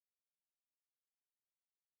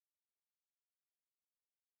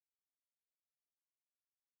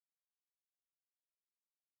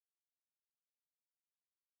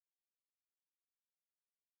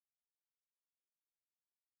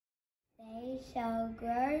They shall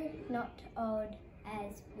grow not old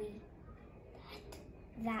as we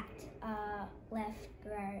that are left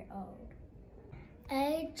grow old.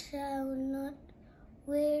 Age shall not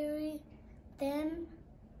weary them,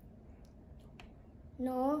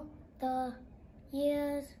 nor the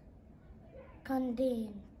years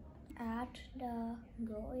condemn. At the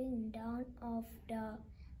going down of the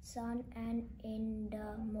sun and in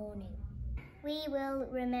the morning, we will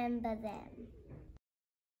remember them.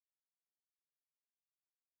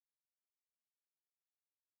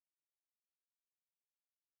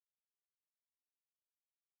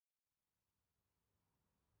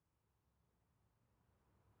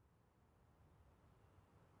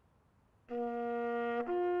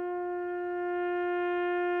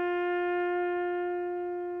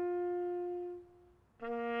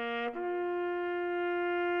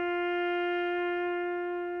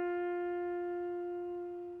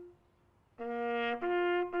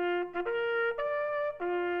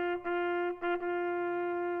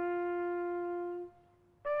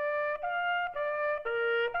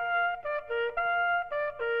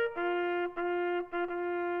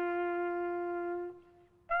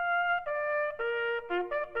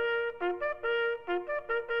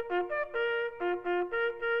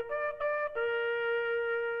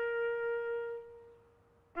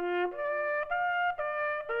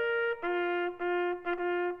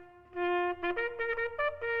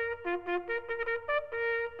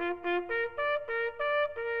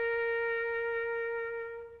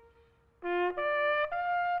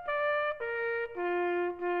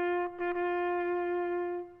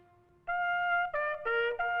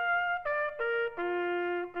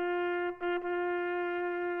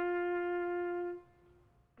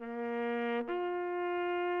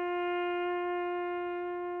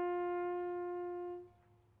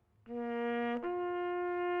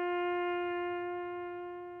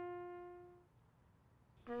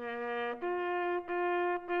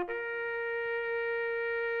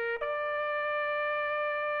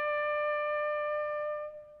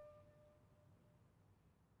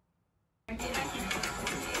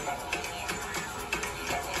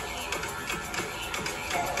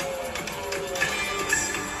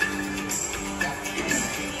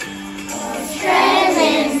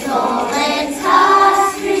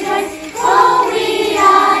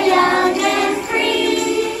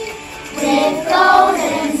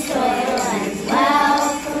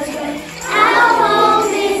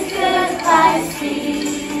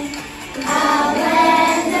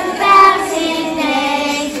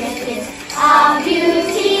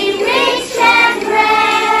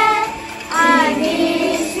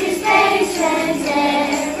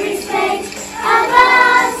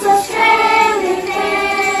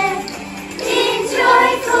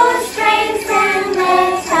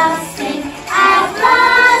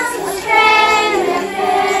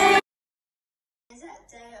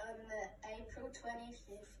 April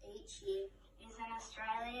 25th each year is an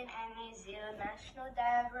Australian and New Zealand National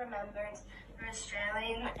Day of Remembrance for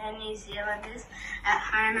Australian and New Zealanders at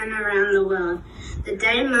home and around the world. The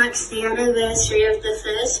day marks the anniversary of the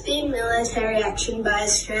first big military action by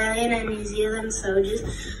Australian and New Zealand soldiers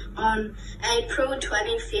on April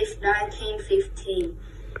 25th, 1915.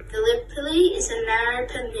 Gallipoli is a narrow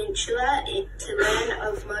peninsula to land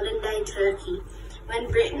of modern-day Turkey. When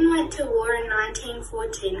Britain went to war in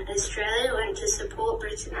 1914, Australia went to support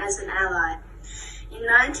Britain as an ally. In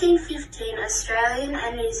 1915, Australian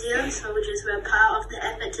and New Zealand soldiers were part of the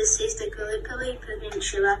effort to seize the Gallipoli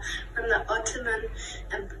Peninsula from the Ottoman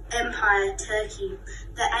Empire, Turkey.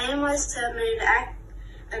 The aim was to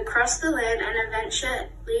move across the land and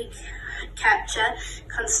eventually capture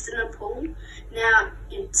Constantinople, now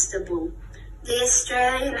Istanbul. The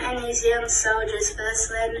Australian and New Zealand soldiers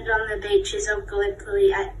first landed on the beaches of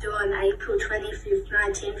Gallipoli at dawn, April 25,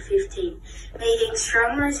 1915, meeting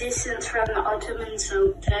strong resistance from the Ottoman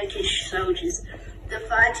Turkish soldiers. The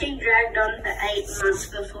fighting dragged on for 8 months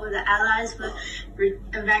before the Allies were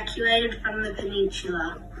evacuated from the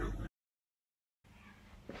peninsula.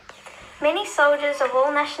 Many soldiers of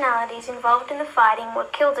all nationalities involved in the fighting were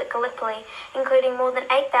killed at Gallipoli, including more than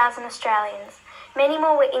 8,000 Australians. Many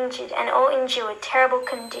more were injured and all endured terrible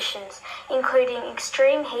conditions, including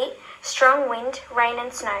extreme heat, strong wind, rain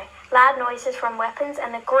and snow, loud noises from weapons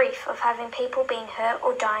and the grief of having people being hurt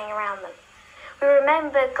or dying around them. We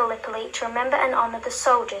remember Gallipoli to remember and honour the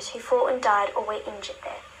soldiers who fought and died or were injured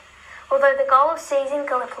there. Although the goal of seizing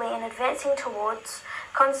Gallipoli and advancing towards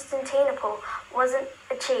Constantinople wasn't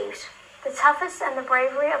achieved, the toughness and the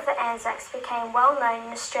bravery of the Anzacs became well known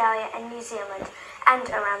in Australia and New Zealand and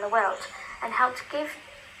around the world, and helped give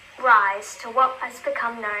rise to what has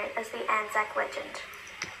become known as the Anzac legend.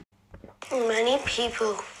 Many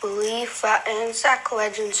people believe that Anzac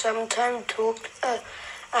legend sometimes talked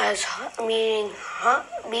as being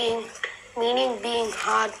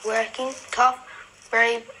hard-working, tough,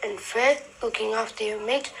 brave, and fair. Looking after your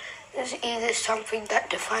mates is either something that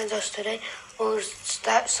defines us today, or is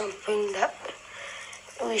that something that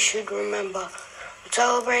we should remember,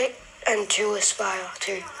 celebrate, and to aspire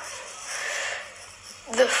to.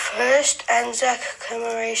 The first Anzac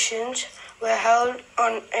commemorations were held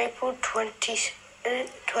on April 25th,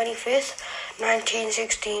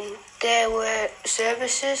 1916. There were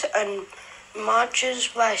services and marches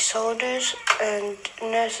by soldiers and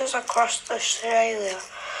nurses across Australia.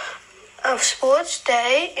 A sports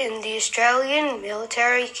day in the Australian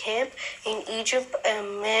military camp in Egypt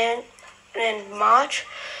and march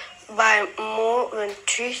by more than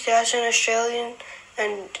 2,000 Australian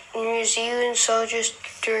and New Zealand soldiers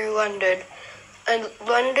through London. A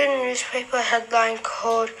London newspaper headline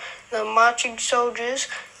called "The Marching Soldiers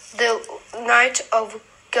the Knights of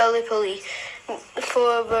Gallipoli."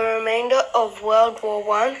 For the remainder of World War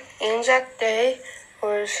I, Anzac Day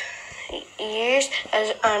was used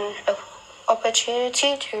as an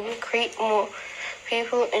opportunity to recruit more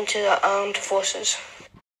people into the armed forces.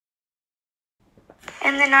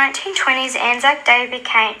 In the 1920s, Anzac Day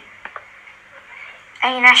became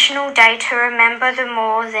a national day to remember the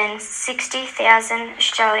more than 60,000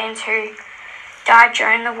 Australians who died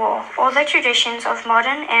during the war. All the traditions of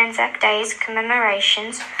modern Anzac Day's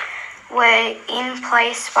commemorations were in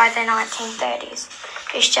place by the 1930s.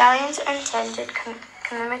 Australians attended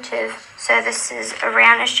commemorative services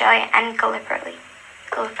around Australia and Gallipoli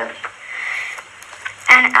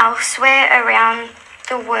and elsewhere around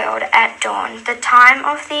the world at dawn, the time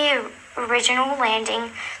of the original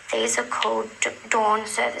landing. These are called dawn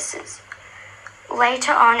services.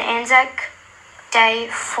 Later on, Anzac Day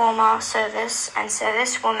former service and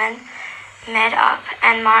servicewomen met up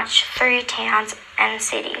and marched through towns and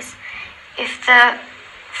cities. If the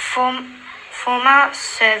former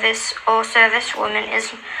service or servicewoman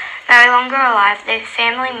is no longer alive, their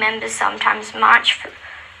family members sometimes march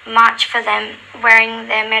for them wearing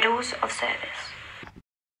their medals of service.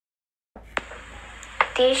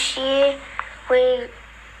 This year we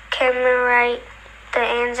commemorate the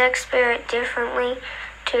Anzac spirit differently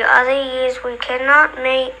to other years. We cannot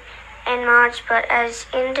meet and march, but as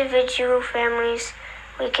individual families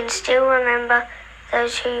we can still remember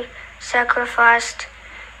those who sacrificed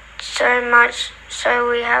so much so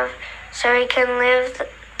we can live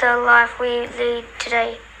the life we lead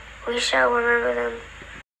today. We shall remember them.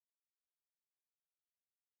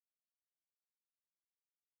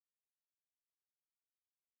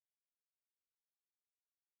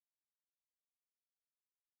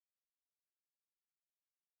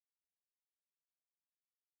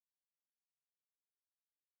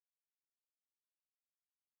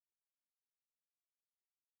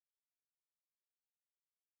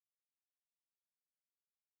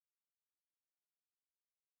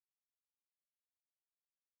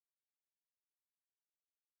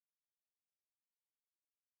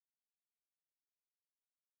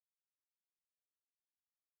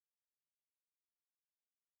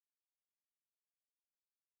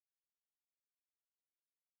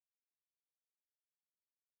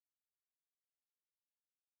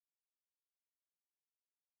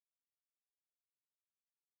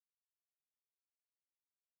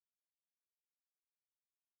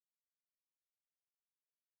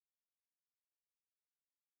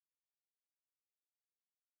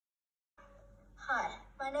 Hi,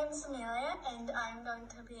 my name is Amelia and I'm going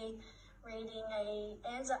to be reading an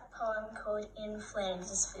Anzac poem called In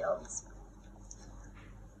Flanders Fields.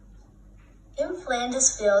 In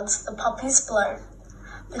Flanders Fields the poppies blow,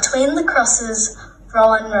 between the crosses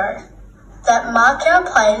row and row, that mark our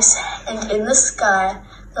place, and in the sky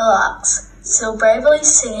the larks, still bravely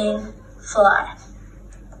singing, fly.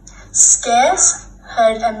 Scarce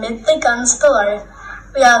heard amid the guns below,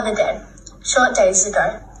 we are the dead, short days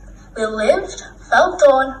ago. We lived, felt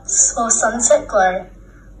dawn, saw sunset glow,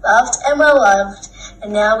 loved and were loved,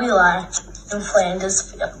 and now we lie in Flanders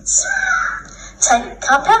Fields. Take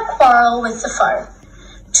up our quarrel with the foe,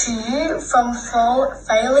 to you from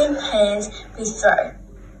failing hands we throw.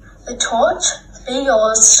 The torch be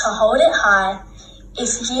yours to hold it high,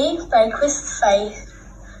 if ye break with faith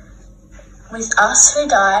with us who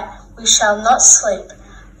die, we shall not sleep,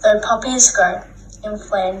 though poppies grow in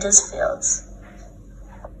Flanders Fields.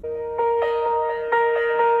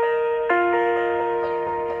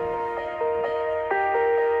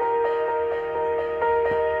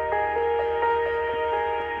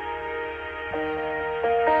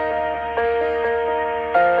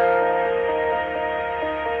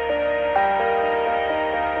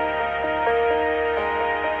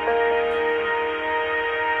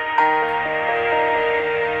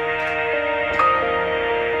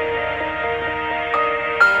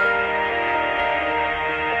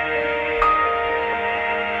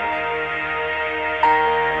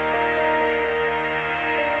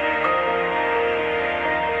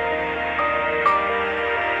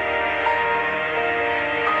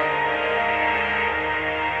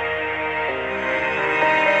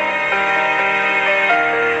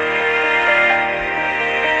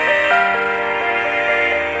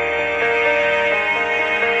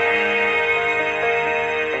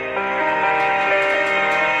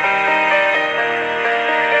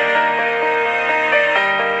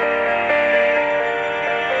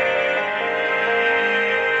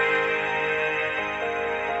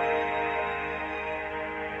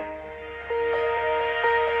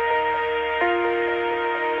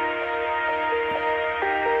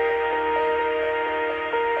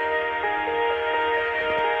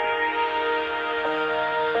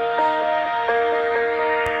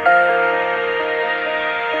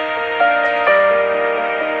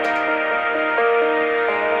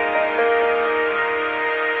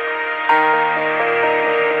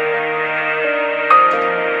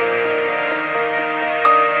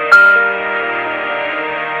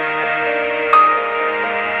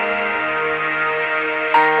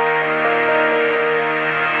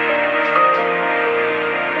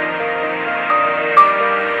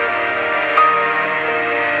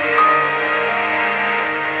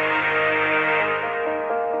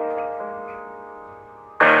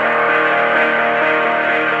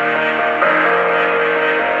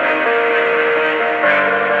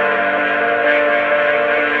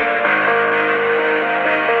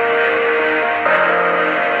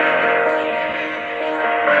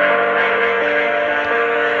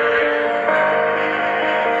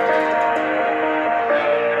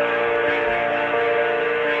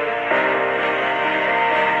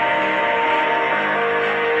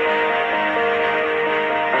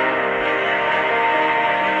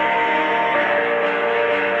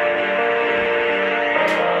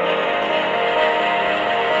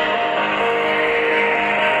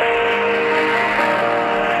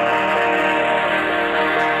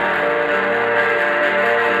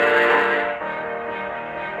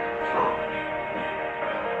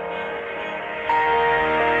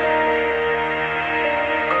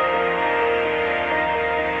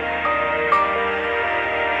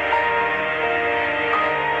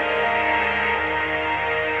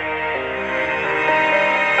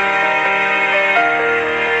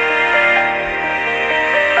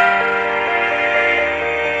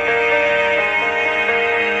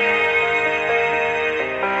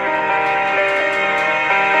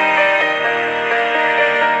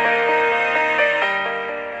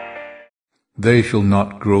 They shall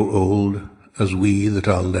not grow old, as we that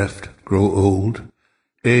are left grow old.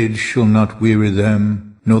 Age shall not weary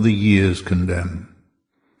them, nor the years condemn.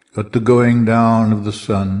 At the going down of the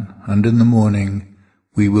sun, and in the morning,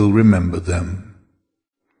 we will remember them.